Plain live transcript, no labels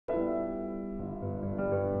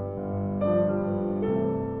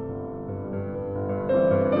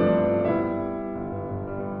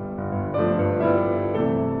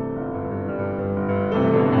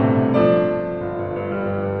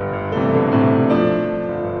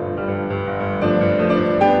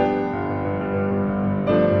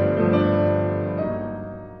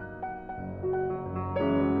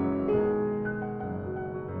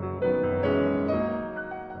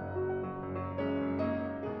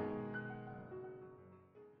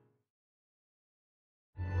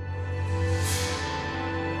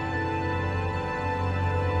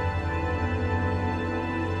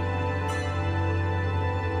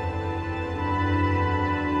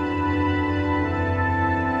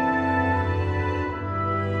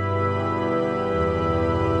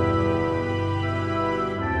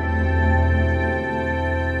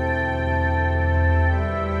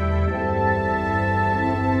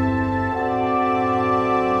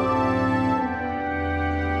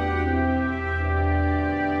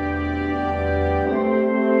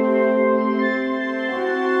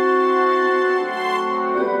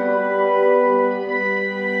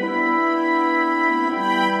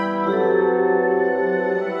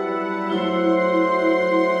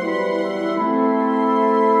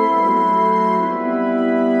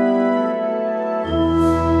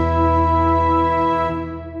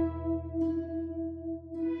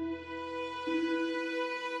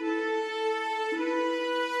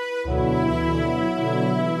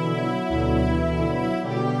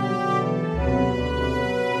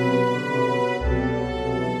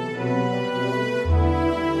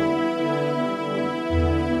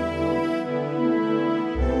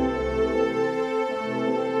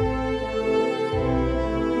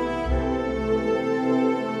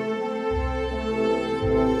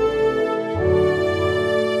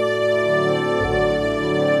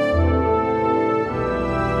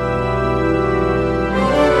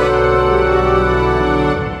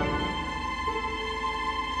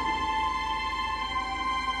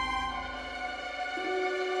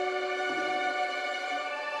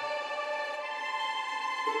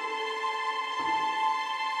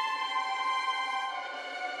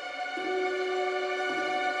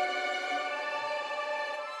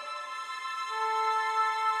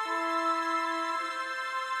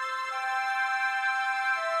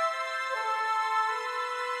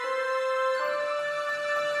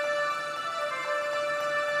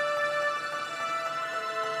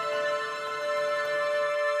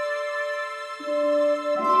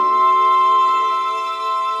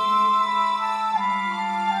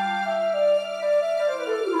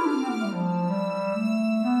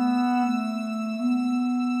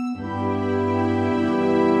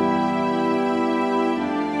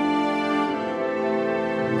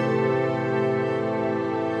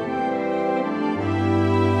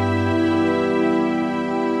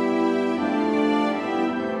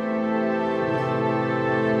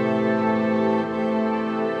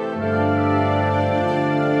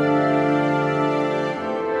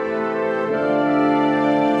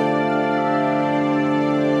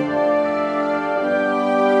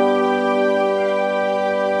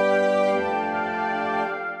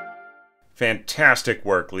Fantastic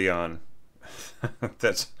work, Leon.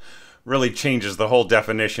 That's really changes the whole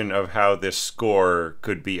definition of how this score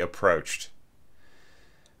could be approached.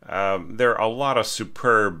 There are a lot of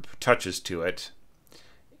superb touches to it.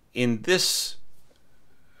 In this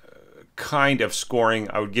kind of scoring,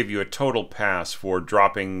 I would give you a total pass for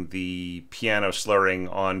dropping the piano slurring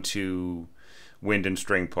onto wind and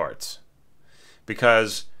string parts.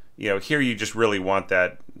 Because, you know, here you just really want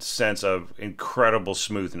that sense of incredible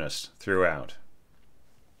smoothness throughout.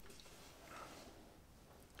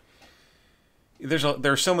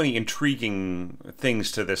 There are so many intriguing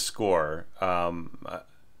things to this score.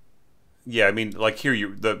 Yeah, I mean, like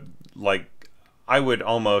here I would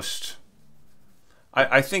almost.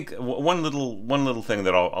 I think one little thing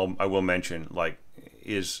that I will mention, like,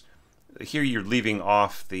 is here you're leaving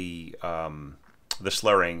off the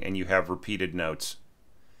slurring and you have repeated notes,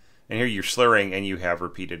 and here you're slurring and you have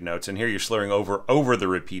repeated notes, and here you're slurring over the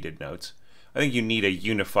repeated notes. I think you need a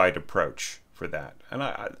unified approach for that, and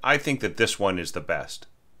I think that this one is the best,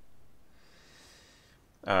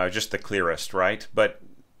 just the clearest, right? But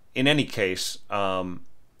in any case,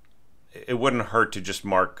 it wouldn't hurt to just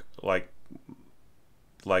mark like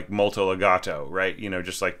molto legato, right? You know,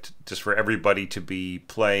 just for everybody to be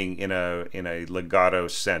playing in a legato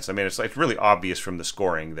sense. I mean, it's like really obvious from the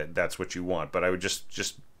scoring that that's what you want, but I would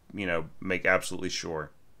just you know, make absolutely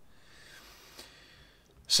sure.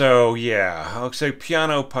 So yeah, I'll say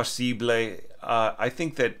piano possible. I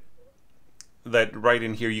think that right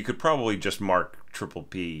in here you could probably just mark triple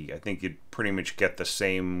P. I think you'd pretty much get the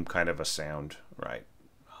same kind of a sound, right?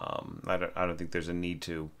 I don't think there's a need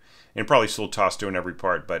to, and probably still toss to in every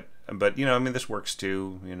part, but you know, I mean, this works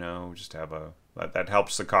too. You know, just have that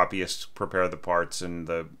helps the copyist prepare the parts, and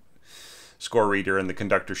the score reader and the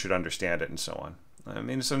conductor should understand it, and so on. I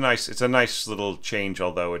mean, it's a nice little change,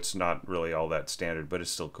 although it's not really all that standard, but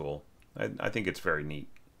it's still cool. I think it's very neat.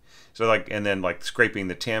 So and then scraping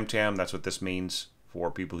the tam-tam, that's what this means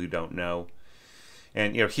for people who don't know.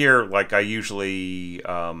 And you know, here, I usually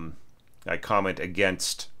I comment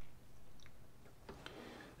against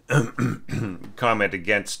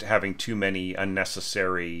having too many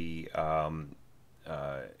unnecessary LV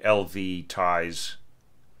ties.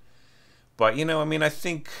 But you know, I mean, I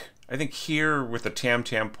think here with the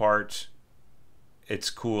tam-tam part, it's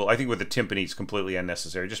cool. I think with the timpani, it's completely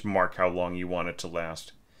unnecessary. Just mark how long you want it to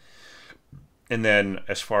last. And then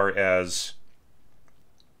as far as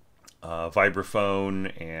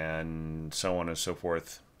vibraphone and so on and so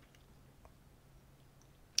forth,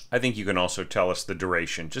 I think you can also tell us the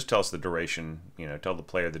duration. Just tell us the duration, you know, tell the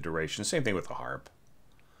player the duration. Same thing with the harp,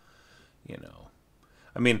 you know.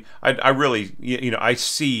 I mean, I really, you know, I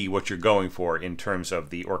see what you're going for in terms of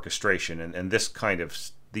the orchestration and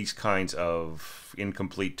these kinds of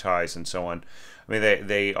incomplete ties and so on. I mean,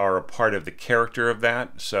 they are a part of the character of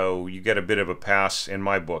that, so you get a bit of a pass in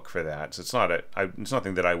my book for that. So it's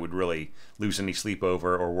nothing that I would really lose any sleep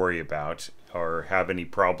over or worry about or have any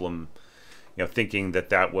problem, you know, thinking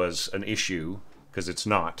that was an issue, because it's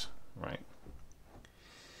not, right?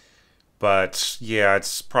 But yeah,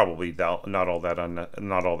 it's probably not all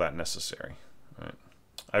that necessary. Right?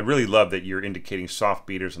 I really love that you're indicating soft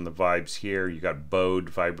beaters on the vibes here. You got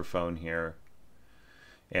bowed vibraphone here,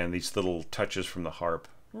 and these little touches from the harp.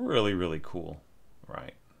 Really, really cool,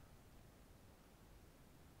 right?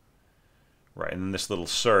 Right, and then this little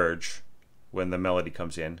surge when the melody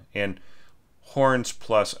comes in, and horns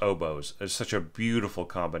plus oboes is such a beautiful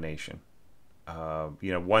combination.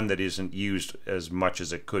 You know, one that isn't used as much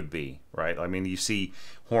as it could be, right? I mean, you see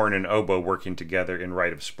horn and oboe working together in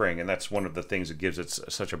Rite of Spring, and that's one of the things that gives it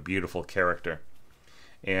such a beautiful character.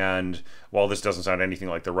 And while this doesn't sound anything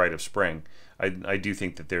like the Rite of Spring, I do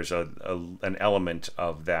think that there's an element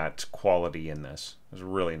of that quality in this. It's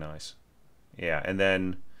really nice. Yeah, and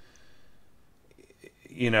then,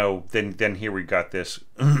 you know, then here we got this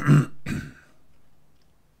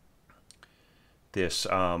this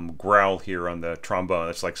growl here on the trombone.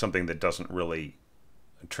 It's like something that doesn't really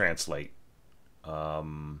translate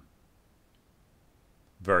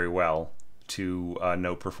very well to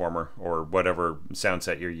no performer or whatever sound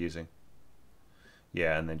set you're using.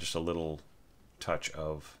 Yeah, and then just a little touch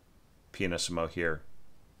of pianissimo here.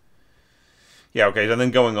 Yeah, okay, and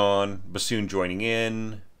then going on, bassoon joining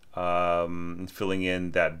in, filling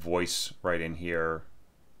in that voice right in here.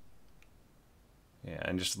 Yeah,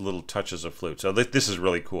 and just little touches of flute. So this is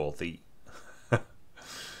really cool. The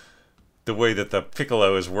way that the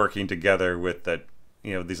piccolo is working together with that,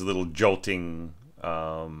 you know, these little jolting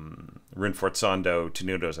rinforzando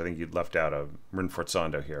tenutos. I think you left out a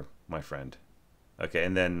rinforzando here, my friend. Okay,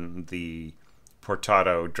 and then the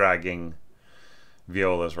portato dragging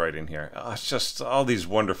violas right in here. Oh, it's just all these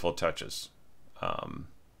wonderful touches. Um,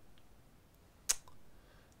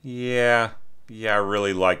 yeah, yeah, I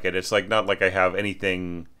really like it. It's like not like I have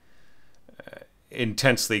anything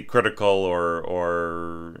intensely critical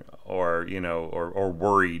or you know or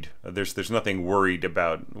worried. There's nothing worried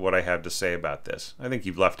about what I have to say about this. I think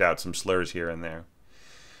you've left out some slurs here and there.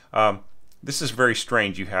 This is very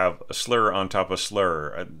strange. You have a slur on top of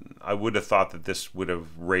slur. I would have thought that this would have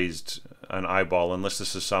raised an eyeball, unless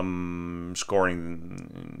this is some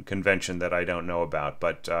scoring convention that I don't know about.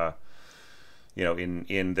 But you know,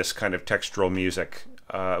 in this kind of textural music.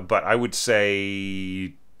 But I would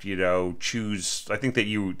say, you know, choose. I think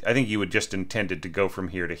you would just intended to go from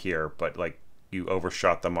here to here, but like you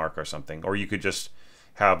overshot the mark or something. Or you could just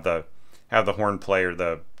have the horn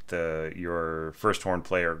player, your first horn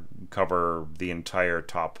player, cover the entire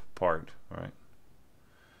top part, right?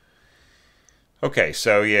 Okay,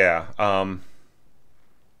 so yeah,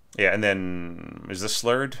 yeah, and then is this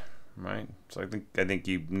slurred, right? So I think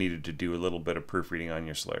you needed to do a little bit of proofreading on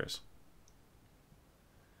your slurs.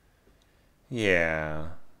 Yeah,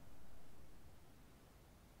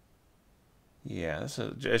 yeah,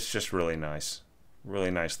 it's just really nice,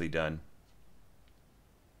 really nicely done.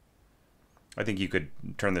 I think you could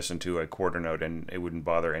turn this into a quarter note and it wouldn't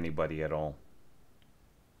bother anybody at all,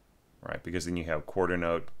 right? Because then you have quarter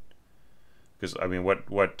note. Because I mean,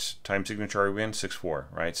 what time signature are we in? 6/4,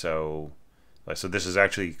 right? So this is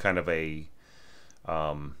actually kind of a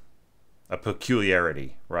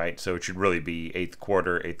peculiarity, right? So it should really be eighth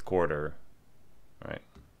quarter, right?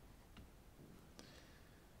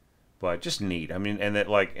 But just neat. I mean, and that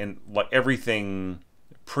like everything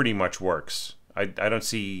pretty much works. I don't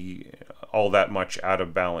see all that much out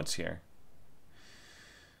of balance here.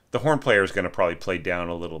 The horn player is going to probably play down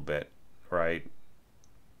a little bit, right?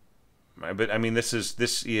 But I mean, this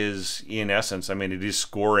is in essence, I mean, it is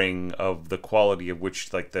scoring of the quality of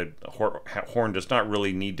which, like, the horn does not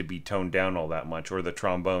really need to be toned down all that much, or the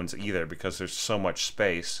trombones either, because there's so much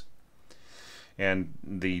space, and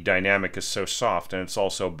the dynamic is so soft, and it's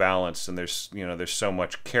also balanced, and there's so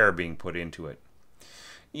much care being put into it.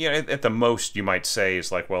 Yeah, at the most you might say is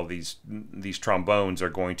like, well, these trombones are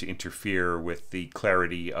going to interfere with the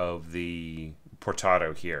clarity of the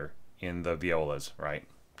portato here in the violas, right?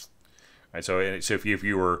 Right, so if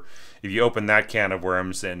you open that can of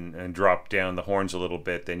worms and drop down the horns a little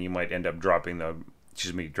bit, then you might end up dropping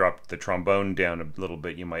drop the trombone down a little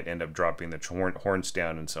bit. You might end up dropping the horns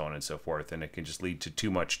down, and so on and so forth, and it can just lead to too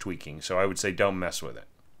much tweaking. So I would say don't mess with it.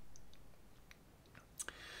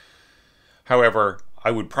 However, I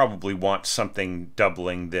would probably want something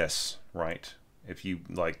doubling this, right? If you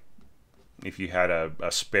had a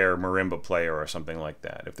spare marimba player or something like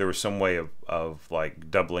that. If there was some way of like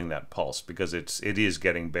doubling that pulse, because it is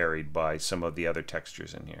getting buried by some of the other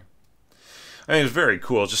textures in here. I mean, it's very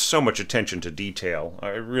cool. Just so much attention to detail.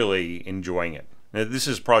 I'm really enjoying it. Now, this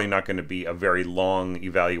is probably not going to be a very long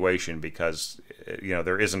evaluation, because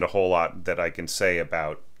there isn't a whole lot that I can say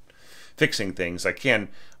about fixing things. I can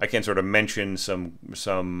sort of mention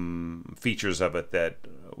some features of it that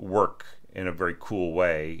work in a very cool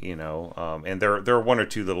way, and there are one or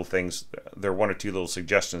two little things, there are one or two little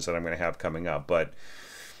suggestions that I'm going to have coming up, but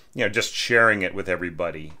just sharing it with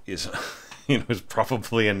everybody is is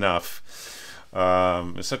probably enough.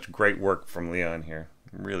 It's such great work from Leon here.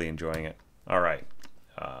 I'm really enjoying it. All right,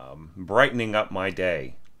 brightening up my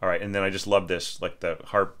day. All right, and then I just love this, like the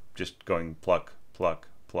harp just going pluck, pluck,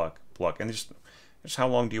 pluck, pluck, and just how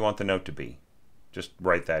long do you want the note to be? Just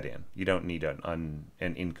write that in. You don't need an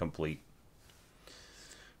incomplete.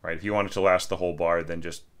 Right? If you want it to last the whole bar, then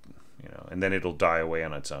just and then it'll die away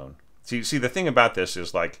on its own. See, the thing about this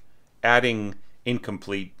is, like, adding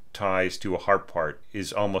incomplete ties to a harp part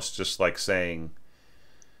is almost just like saying,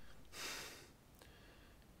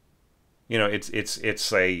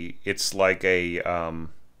 it's like a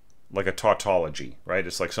tautology, right?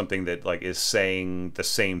 It's like something that like is saying the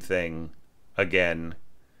same thing again,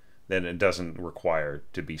 then it doesn't require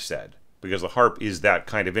to be said, because the harp is that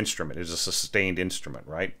kind of instrument. It's a sustained instrument,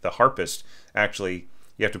 right? The harpist, actually,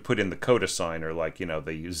 you have to put in the coda sign, or like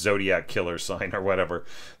the Zodiac killer sign or whatever,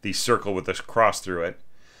 the circle with the cross through it,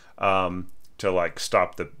 to like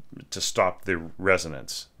stop the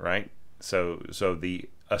resonance, right? So the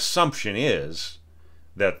assumption is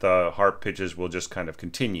that the harp pitches will just kind of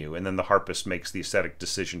continue, and then the harpist makes the aesthetic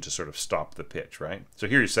decision to sort of stop the pitch, right? So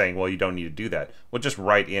here you're saying, well, you don't need to do that. Well, just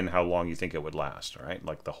write in how long you think it would last, right?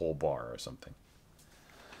 Like the whole bar or something.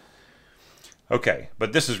 Okay,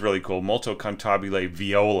 but this is really cool. Molto cantabile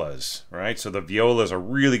violas, right? So the violas are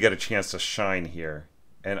really get a chance to shine here.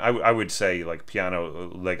 And I would say like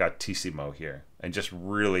piano legatissimo here, and just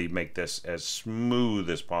really make this as smooth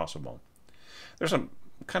as possible. There's a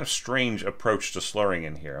kind of strange approach to slurring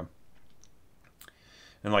in here.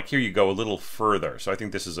 And like here you go a little further. So I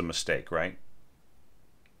think this is a mistake, right?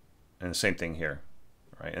 And the same thing here,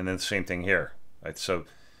 right? And then the same thing here. Right? So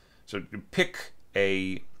pick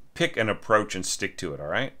an approach and stick to it, all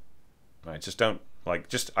right? All right, just don't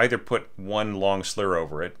just either put one long slur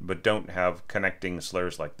over it, but don't have connecting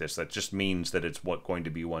slurs like this. That just means that it's going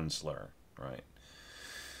to be one slur, right?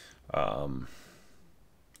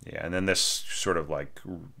 Yeah, and then this sort of like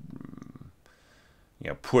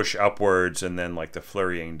push upwards, and then like the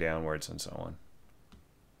flurrying downwards and so on.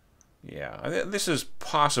 Yeah, this is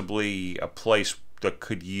possibly a place that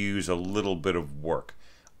could use a little bit of work.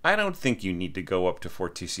 I don't think you need to go up to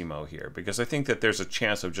fortissimo here, because I think that there's a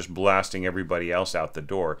chance of just blasting everybody else out the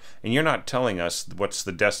door, and you're not telling us what's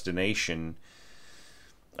the destination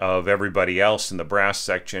of everybody else in the brass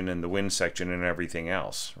section and the wind section and everything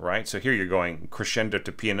else, right? So here you're going crescendo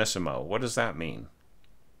to pianissimo. What does that mean?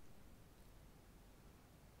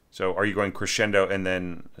 So are you going crescendo and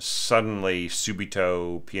then suddenly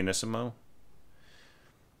subito pianissimo?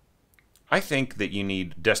 I think that you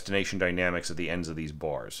need destination dynamics at the ends of these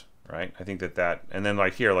bars, right? I think that and then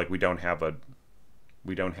like here, like we don't have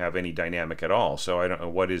any dynamic at all. So I don't know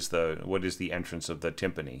what is the entrance of the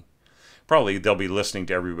timpani. Probably they'll be listening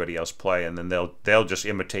to everybody else play, and then they'll just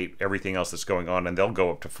imitate everything else that's going on, and they'll go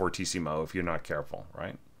up to fortissimo if you're not careful,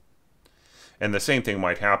 right? And the same thing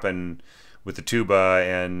might happen with the tuba,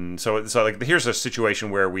 and so like here's a situation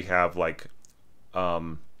where we have like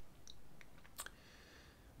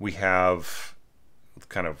we have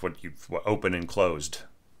kind of what open and closed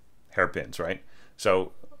hairpins, right?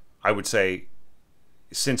 So I would say,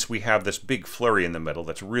 since we have this big flurry in the middle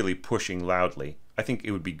that's really pushing loudly, I think it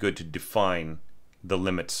would be good to define the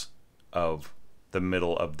limits of the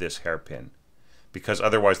middle of this hairpin, because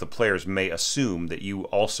otherwise the players may assume that you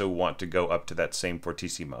also want to go up to that same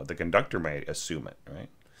fortissimo. The conductor may assume it, right?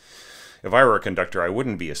 If I were a conductor, I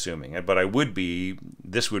wouldn't be assuming it, but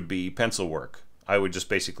this would be pencil work. I would just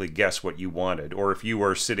basically guess what you wanted. Or if you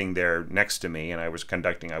were sitting there next to me and I was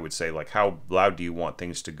conducting, I would say, like, how loud do you want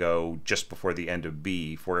things to go just before the end of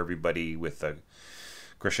B for everybody with the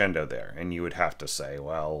crescendo there? And you would have to say,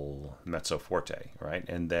 well, mezzo forte, right?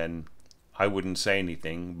 And then I wouldn't say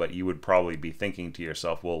anything, but you would probably be thinking to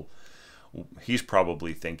yourself, well, he's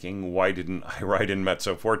probably thinking, why didn't I write in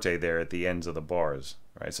mezzo forte there at the ends of the bars,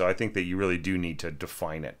 right? So I think that you really do need to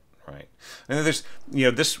define it. Right, and then there's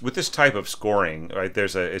with this type of scoring, right?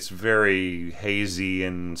 It's very hazy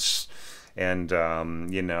and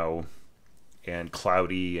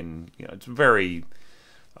cloudy, and it's very.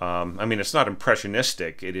 I mean, it's not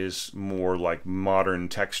impressionistic. It is more like modern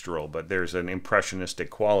textural, but there's an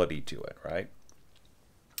impressionistic quality to it, right?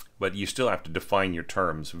 But you still have to define your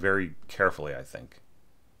terms very carefully, I think.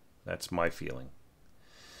 That's my feeling.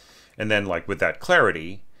 And then, like with that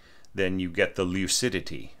clarity, then you get the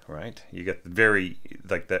lucidity, right? You get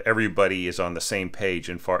everybody is on the same page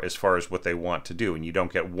as far as what they want to do, and you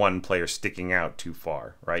don't get one player sticking out too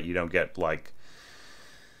far, right? You don't get like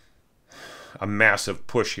a massive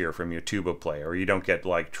push here from your tuba player, or you don't get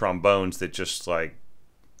like trombones that just like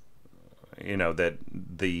that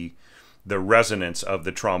the resonance of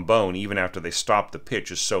the trombone, even after they stop the pitch,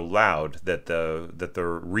 is so loud that the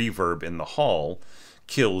reverb in the hall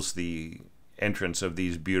kills the entrance of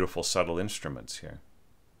these beautiful subtle instruments here,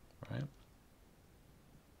 right?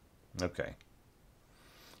 Okay.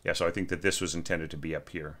 Yeah, so I think that this was intended to be up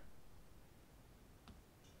here.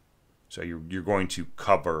 So you're going to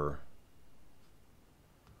cover.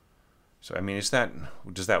 So I mean, does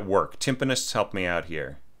that work? Timpanists, help me out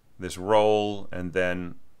here. This roll, and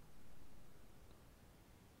then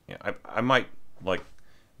I might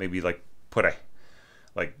maybe put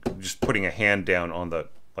just putting a hand down on the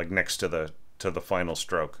next to the final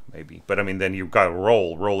stroke, maybe. But I mean, then you've got a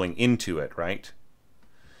rolling into it, right?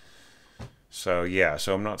 So yeah,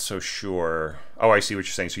 so I'm not so sure. Oh, I see what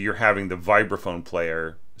you're saying. So you're having the vibraphone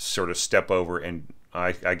player sort of step over, and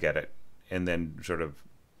I get it, and then sort of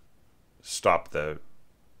stop the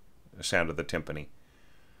sound of the timpani.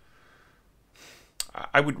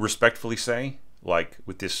 I would respectfully say, like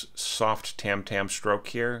with this soft tam-tam stroke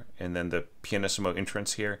here, and then the pianissimo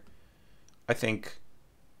entrance here, I think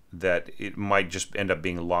that it might just end up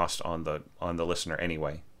being lost on the listener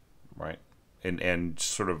anyway, right? And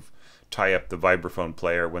sort of tie up the vibraphone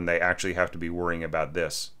player when they actually have to be worrying about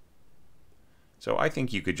this. So I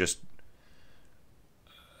think you could just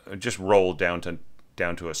roll down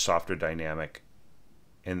to a softer dynamic,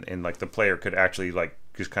 and like the player could actually like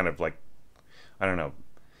just kind of like, I don't know,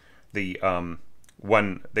 the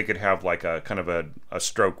one they could have like a kind of a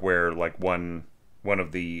stroke where like one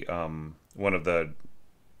of the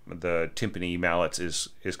timpani mallets is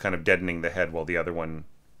kind of deadening the head while the other one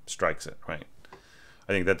strikes it, right?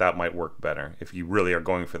 I think that might work better if you really are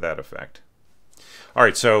going for that effect. All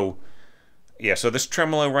right, so yeah, so this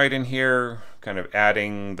tremolo right in here, kind of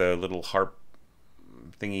adding the little harp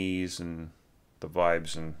thingies and the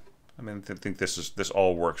vibes, and I mean, I think this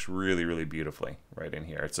all works really, really beautifully right in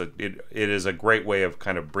here. It is a great way of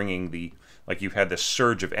kind of bringing the, like, you've had this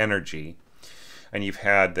surge of energy, and you've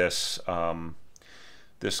had this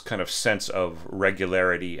this kind of sense of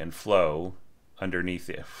regularity and flow underneath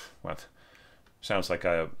it. What sounds like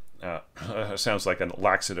a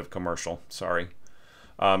laxative commercial. Sorry.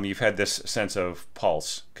 You've had this sense of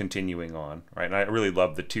pulse continuing on, right? And I really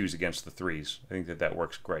love the 2s against the 3s. I think that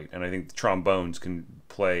works great. And I think the trombones can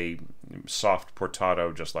play soft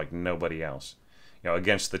portato just like nobody else. You know,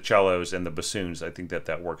 against the cellos and the bassoons, I think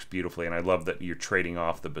that works beautifully. And I love that you're trading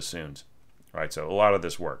off the bassoons, right? So a lot of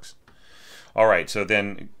this works. All right, so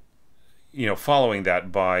then, you know, following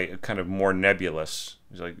that by kind of more nebulous,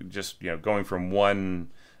 like just, you know, going from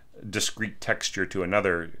one discrete texture to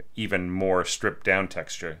another, even more stripped down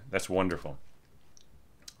texture. That's wonderful.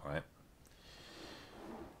 All right.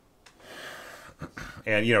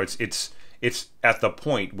 And you know, it's at the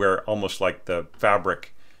point where almost like the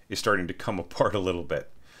fabric is starting to come apart a little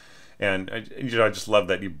bit. And you know, I just love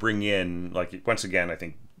that you bring in, like, once again, I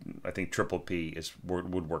think triple P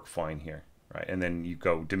would work fine here, right? And then you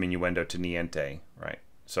go diminuendo to niente, right?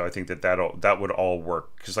 So I think that would all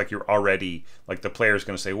work, because like you're already, like, the player's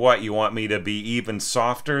going to say, what, you want me to be even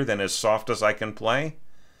softer than as soft as I can play?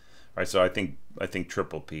 Right, so I think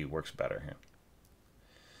triple P works better here.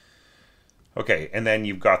 Okay, and then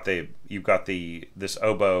you've got this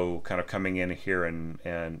oboe kind of coming in here,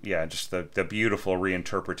 and yeah, just the beautiful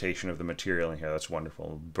reinterpretation of the material in here. That's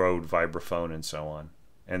wonderful. Bowed vibraphone and so on.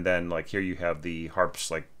 And then like here you have the harps,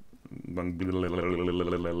 like,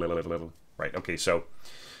 right. Okay, so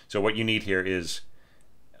what you need here is,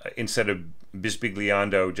 instead of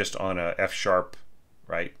bisbigliando just on a F sharp,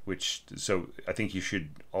 right? So I think you should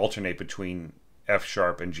alternate between F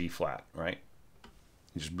sharp and G flat, right?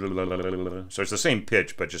 Just so it's the same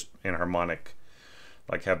pitch, but just enharmonic,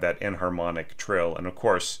 like have that enharmonic trill. And of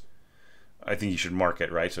course, I think you should mark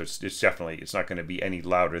it, right? So it's definitely, it's not going to be any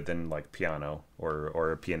louder than like piano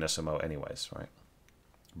or a pianissimo anyways, right?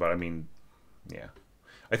 But I mean, yeah,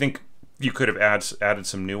 I think you could have added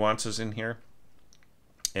some nuances in here,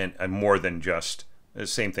 and more than just the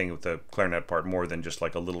same thing with the clarinet part, more than just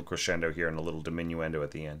like a little crescendo here and a little diminuendo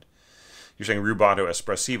at the end. You're saying rubato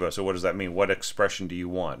espressivo, so what does that mean? What expression do you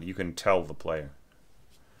want? You can tell the player.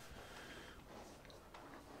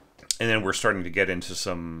 And then we're starting to get into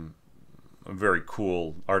some very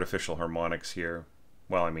cool artificial harmonics here.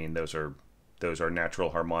 Well, I mean, those are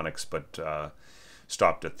natural harmonics, but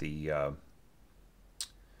stopped at the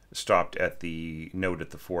note at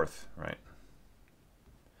the fourth, right?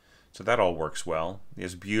 So that all works well.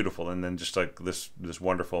 It's beautiful. And then just like this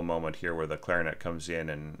wonderful moment here where the clarinet comes in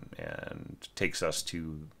and takes us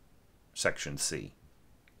to section C,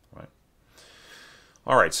 right?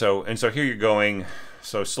 All right, so here you're going.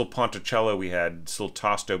 So still Ponticello, we had still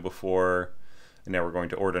Tasto before, and now we're going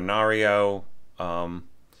to Ordinario.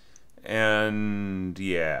 And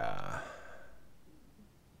yeah.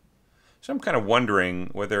 So I'm kind of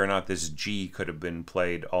wondering whether or not this G could have been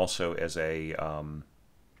played also as a,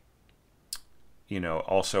 you know,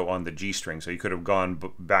 also on the G string. So you could have gone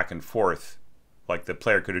back and forth, like the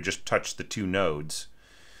player could have just touched the two nodes.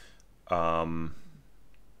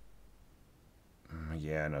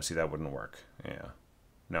 Yeah, no, see, that wouldn't work. Yeah.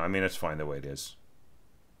 No, I mean, it's fine the way it is.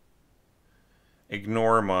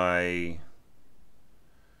 Ignore my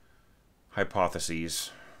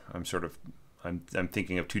hypotheses. I'm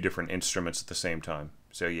thinking of two different instruments at the same time.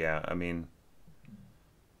 So yeah, I mean,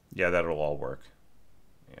 yeah, that'll all work.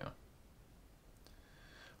 Yeah.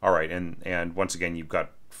 All right, and once again, you've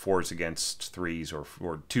got 4s against 3s, or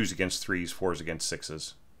 2s against 3s, 4s against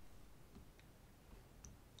 6s.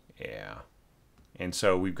 Yeah. And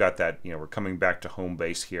so we've got that, you know, we're coming back to home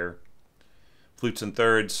base here. Flutes and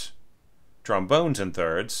thirds, trombones and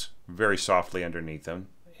thirds, very softly underneath them.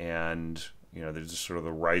 And, you know, there's just sort of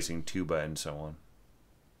the rising tuba and so on.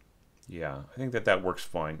 Yeah, I think that works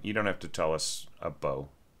fine. You don't have to tell us a bow.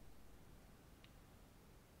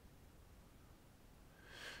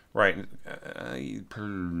 Right. I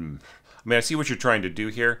mean, I see what you're trying to do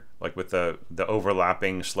here, like with the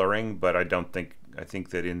overlapping slurring, but I think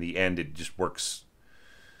that in the end it just works.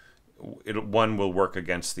 One will work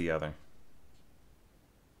against the other.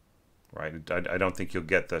 right? I don't think you'll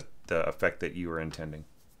get the effect that you were intending.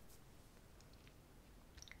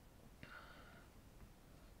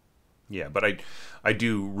 Yeah, but I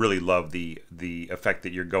do really love the effect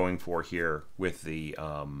that you're going for here with the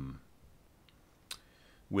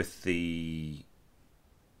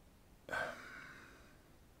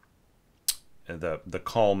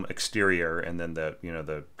calm exterior, and then the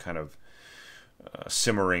the kind of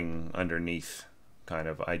simmering underneath kind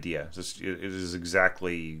of idea. It is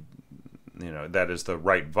exactly, that is the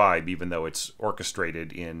right vibe, even though it's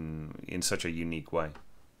orchestrated in such a unique way.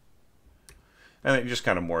 And just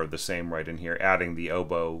kind of more of the same right in here, adding the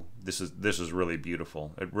oboe. This is really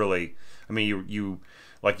beautiful. It really, I mean,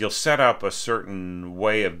 you'll set up a certain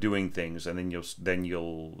way of doing things, and then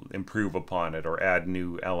you'll improve upon it or add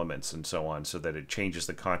new elements and so on, so that it changes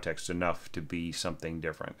the context enough to be something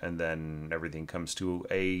different, and then everything comes to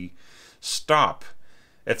a stop,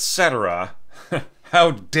 etc. How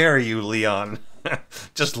dare you, Leon?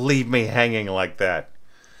 Just leave me hanging like that.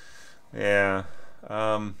 Yeah.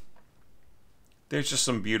 There's just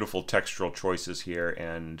some beautiful textural choices here,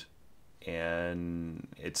 and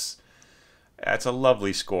it's a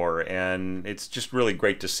lovely score, and it's just really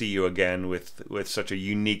great to see you again with such a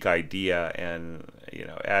unique idea, and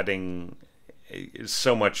adding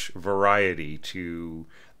so much variety to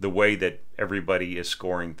the way that everybody is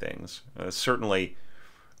scoring things. Certainly,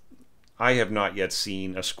 I have not yet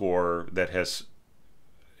seen a score that has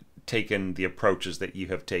taken the approaches that you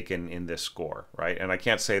have taken in this score, right? And I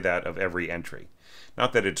can't say that of every entry.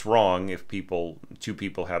 Not that it's wrong if two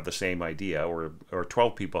people have the same idea, or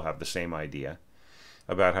 12 people have the same idea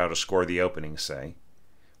about how to score the opening, say.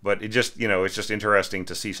 But it just, it's just interesting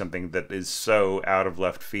to see something that is so out of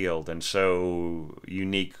left field and so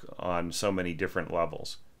unique on so many different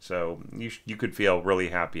levels. So you could feel really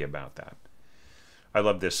happy about that. I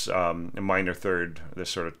love this minor third, this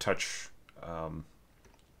sort of touch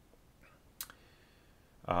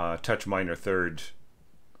minor third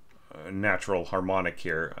natural harmonic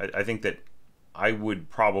here. I think that I would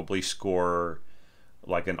probably score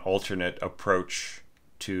like an alternate approach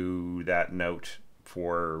to that note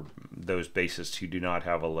for those bassists who do not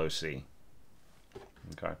have a low C.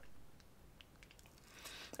 Okay.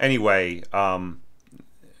 Anyway,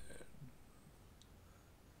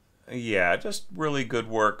 yeah, just really good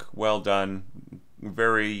work. Well done.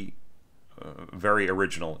 Very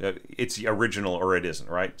original. It's original or it isn't,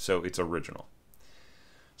 right? So it's original.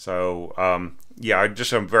 So yeah,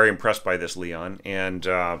 I'm very impressed by this, Leon, and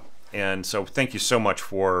so thank you so much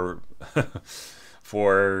for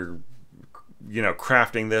for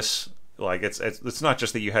crafting this. Like it's not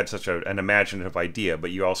just that you had such an imaginative idea, but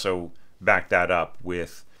you also backed that up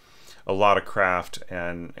with a lot of craft,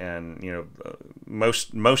 and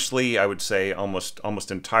mostly I would say almost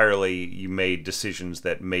entirely you made decisions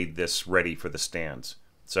that made this ready for the stands.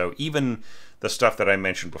 So even the stuff that I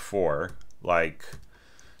mentioned before, like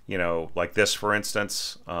like this, for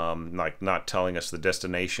instance, like not telling us the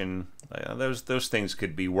destination, those things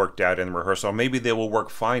could be worked out in rehearsal. Maybe they will work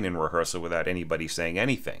fine in rehearsal without anybody saying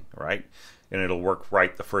anything, right? And it'll work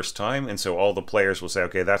right the first time, and so all the players will say,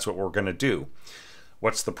 okay, that's what we're going to do.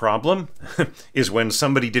 What's the problem? Is when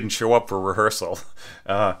somebody didn't show up for rehearsal,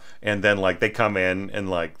 and then like they come in and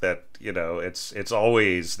like that, it's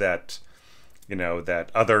always that, that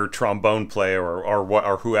other trombone player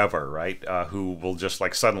or whoever, right? Who will just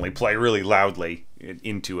like suddenly play really loudly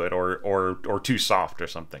into it, or too soft or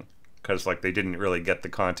something, because like they didn't really get the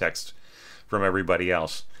context from everybody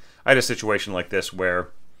else. I had a situation like this where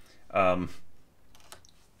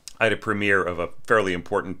I had a premiere of a fairly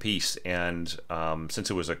important piece, and since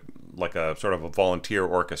it was a sort of a volunteer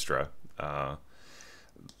orchestra, I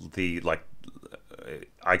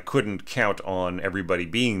couldn't count on everybody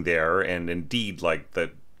being there, and indeed,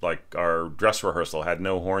 our dress rehearsal had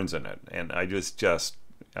no horns in it, and I was just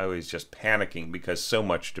panicking because so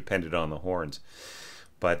much depended on the horns.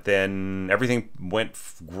 But then everything went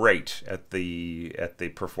great at the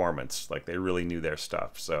performance. Like they really knew their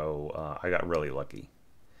stuff, so I got really lucky.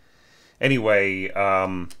 Anyway,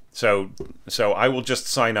 so I will just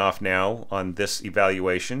sign off now on this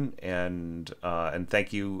evaluation, and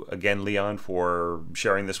thank you again, Leon, for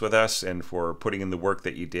sharing this with us and for putting in the work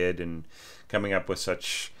that you did and coming up with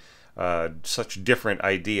such different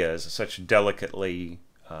ideas, such delicately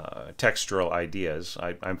textural ideas.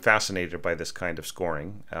 I'm fascinated by this kind of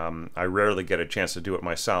scoring. I rarely get a chance to do it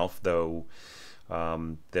myself, though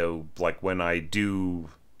like when I do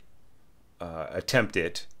attempt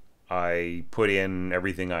it, I put in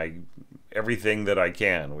everything that I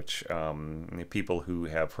can, which people who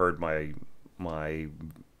have heard my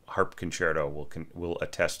harp concerto will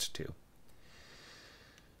attest to.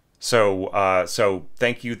 So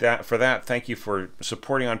thank you for that. Thank you for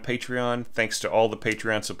supporting on Patreon. Thanks to all the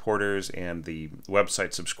Patreon supporters and the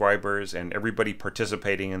website subscribers and everybody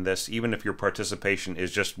participating in this. Even if your participation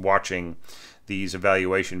is just watching these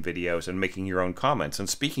evaluation videos and making your own comments. And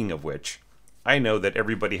speaking of which, I know that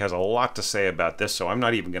everybody has a lot to say about this, so I'm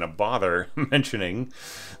not even going to bother mentioning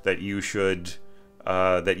that you should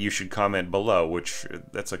comment below, which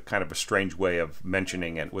that's a kind of a strange way of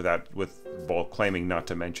mentioning it with claiming not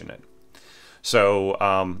to mention it.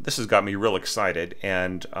 So this has got me real excited,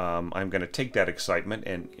 and I'm going to take that excitement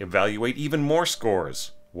and evaluate even more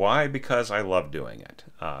scores. Why? Because I love doing it.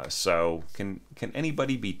 So can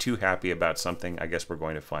anybody be too happy about something? I guess we're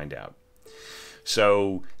going to find out.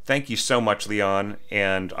 So thank you so much, Leon,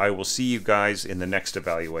 and I will see you guys in the next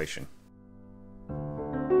evaluation.